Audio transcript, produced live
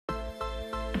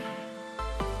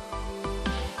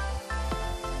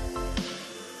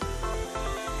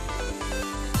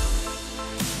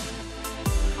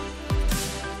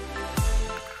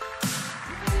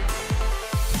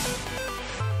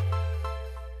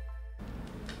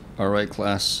All right,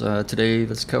 class. Today,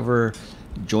 let's cover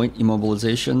joint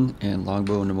immobilization and long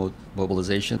bone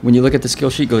immobilization. When you look at the skill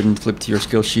sheet, go ahead and flip to your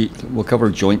skill sheet. We'll cover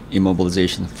joint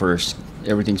immobilization first.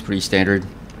 Everything's pretty standard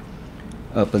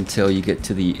up until you get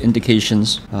to the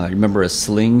indications. Remember, a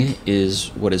sling is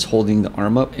what is holding the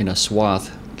arm up, and a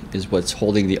swath is what's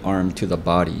holding the arm to the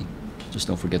body. Just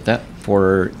don't forget that.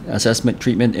 For assessment,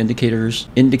 treatment, indicators,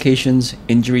 indications,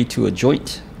 injury to a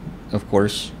joint, of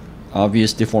course.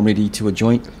 Obvious deformity to a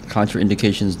joint,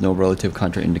 contraindications, no relative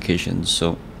contraindications,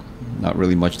 so not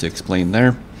really much to explain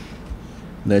there.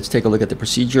 Let's take a look at the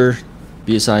procedure.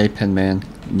 BSI, penman,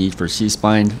 need for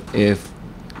C-spine. If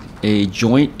a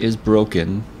joint is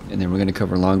broken, and then we're going to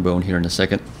cover long bone here in a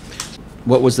second,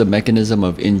 what was the mechanism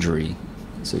of injury?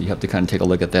 So you have to kind of take a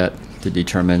look at that to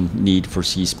determine need for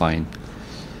C-spine.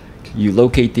 You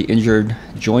locate the injured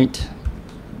joint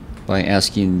by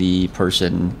asking the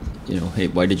person, hey,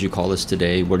 why did you call us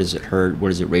today? Where does it hurt? Where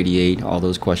does it radiate? All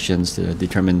those questions to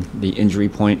determine the injury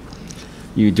point.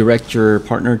 You direct your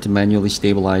partner to manually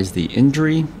stabilize the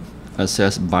injury.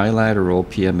 Assess bilateral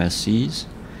PMSCs.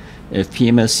 If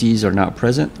PMSCs are not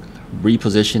present,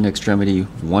 reposition extremity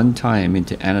one time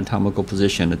into anatomical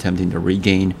position, attempting to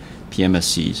regain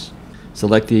PMSCs.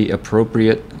 Select the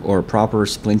appropriate or proper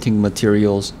splinting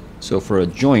materials. So for a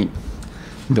joint,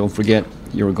 don't forget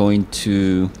you're going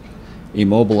to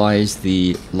immobilize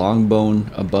the long bone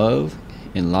above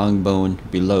and long bone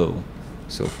below.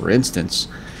 So for instance,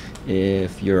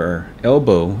 if your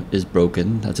elbow is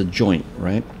broken, that's a joint,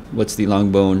 right? What's the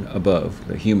long bone above?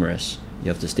 The humerus. You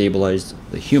have to stabilize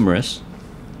the humerus,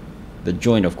 the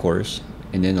joint of course,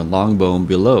 and then the long bone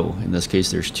below. In this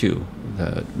case there's two,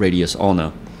 the radius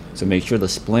ulna. So make sure the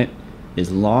splint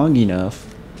is long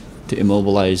enough to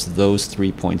immobilize those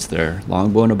 3 points there.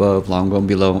 Long bone above, long bone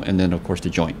below, and then of course the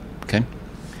joint. Okay,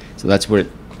 so that's what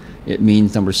it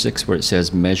means, number 6, where it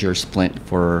says measure splint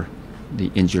for the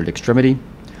injured extremity.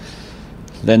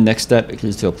 Then next step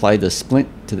is to apply the splint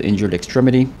to the injured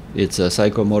extremity. It's a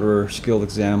psychomotor skill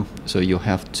exam, so you'll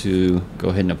have to go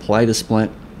ahead and apply the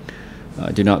splint.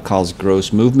 Do not cause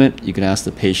gross movement. You can ask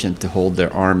the patient to hold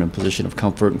their arm in position of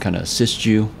comfort and kind of assist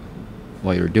you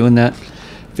while you're doing that.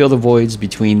 Fill the voids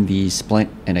between the splint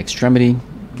and extremity.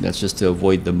 That's just to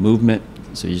avoid the movement.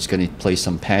 So you're just going to place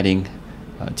some padding,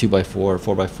 2x4,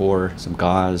 4x4, some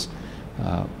gauze,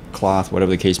 cloth,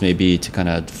 whatever the case may be, to kind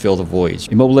of fill the voids.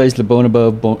 Immobilize the bone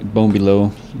above, bone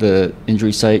below the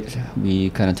injury site. We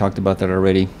kind of talked about that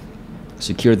already.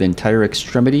 Secure the entire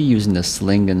extremity using the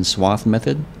sling and swath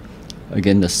method.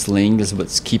 Again, the sling is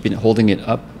what's holding it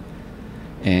up,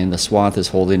 and the swath is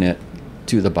holding it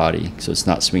to the body, so it's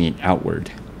not swinging outward.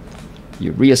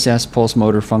 You reassess pulse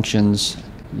motor functions.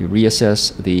 You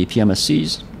reassess the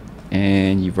PMSCs,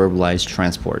 and you verbalize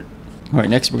transport. All right,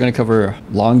 next we're going to cover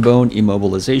long bone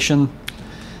immobilization.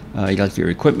 You got your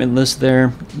equipment list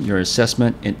there, your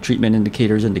assessment and treatment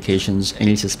indicators, indications,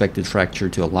 any suspected fracture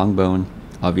to a long bone,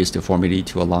 obvious deformity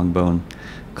to a long bone,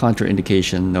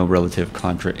 contraindication, no relative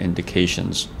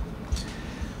contraindications.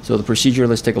 So the procedure,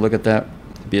 let's take a look at that.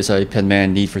 BSI,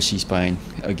 penman, need for C-spine.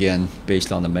 Again,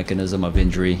 based on the mechanism of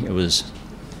injury, it was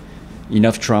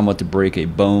enough trauma to break a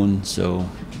bone, so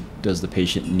does the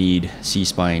patient need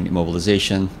C-spine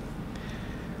immobilization?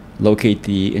 Locate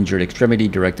the injured extremity,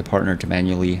 direct the partner to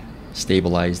manually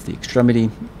stabilize the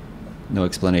extremity. No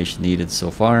explanation needed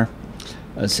so far.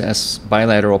 Assess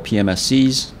bilateral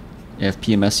PMSCs. If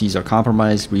PMSCs are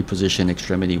compromised, reposition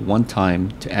extremity one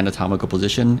time to anatomical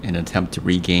position and attempt to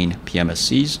regain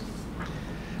PMSCs.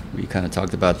 We kind of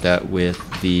talked about that with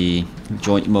the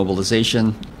joint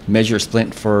immobilization. Measure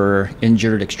splint for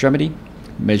injured extremity.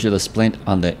 Measure the splint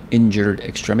on the injured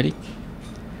extremity.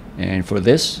 And for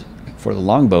this, for the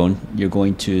long bone, you're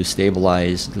going to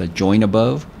stabilize the joint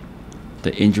above,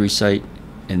 the injury site,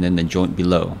 and then the joint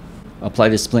below. Apply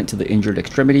the splint to the injured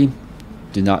extremity.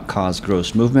 Do not cause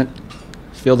gross movement.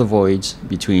 Fill the voids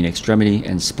between extremity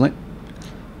and splint.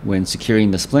 When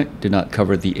securing the splint, do not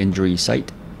cover the injury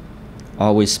site.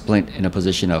 Always splint in a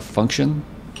position of function.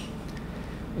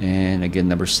 And again,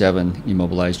 number 7,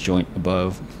 immobilize joint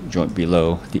above, joint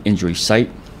below the injury site.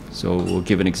 So we'll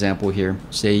give an example here.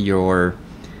 Say your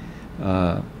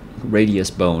radius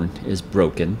bone is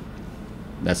broken.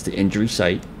 That's the injury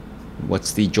site.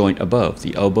 What's the joint above?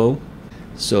 The elbow.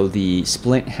 So the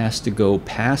splint has to go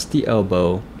past the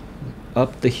elbow,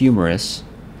 up the humerus,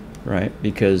 right?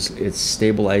 Because it's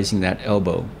stabilizing that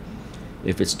elbow.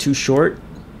 If it's too short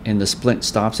and the splint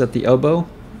stops at the elbow,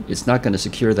 it's not going to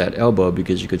secure that elbow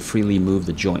because you could freely move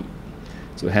the joint.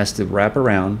 So it has to wrap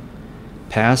around,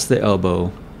 past the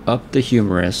elbow, up the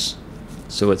humerus,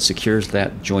 so it secures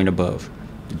that joint above.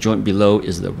 The joint below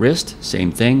is the wrist, same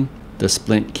thing. The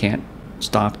splint can't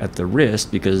stop at the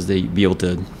wrist because they be able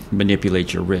to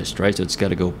manipulate your wrist, right? So it's got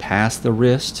to go past the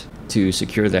wrist to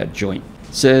secure that joint.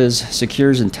 It says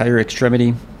secures entire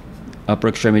extremity. Upper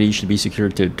extremity should be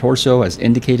secured to torso as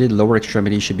indicated. Lower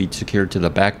extremity should be secured to the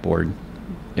backboard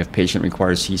if patient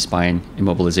requires C-spine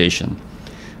immobilization.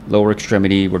 Lower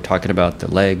extremity, we're talking about the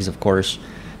legs, of course.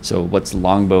 So what's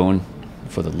long bone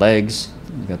for the legs?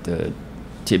 You got the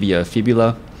tibia,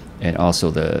 fibula, and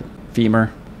also the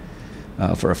femur.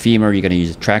 For a femur, you're going to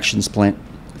use a traction splint.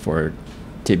 For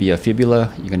tibia,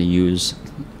 fibula, you're going to use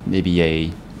maybe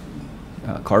a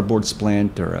cardboard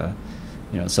splint or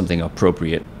something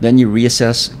appropriate. Then you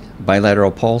reassess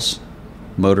bilateral pulse,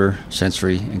 motor,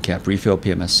 sensory, and cap refill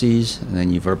PMSCs, and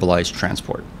then you verbalize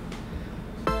transport.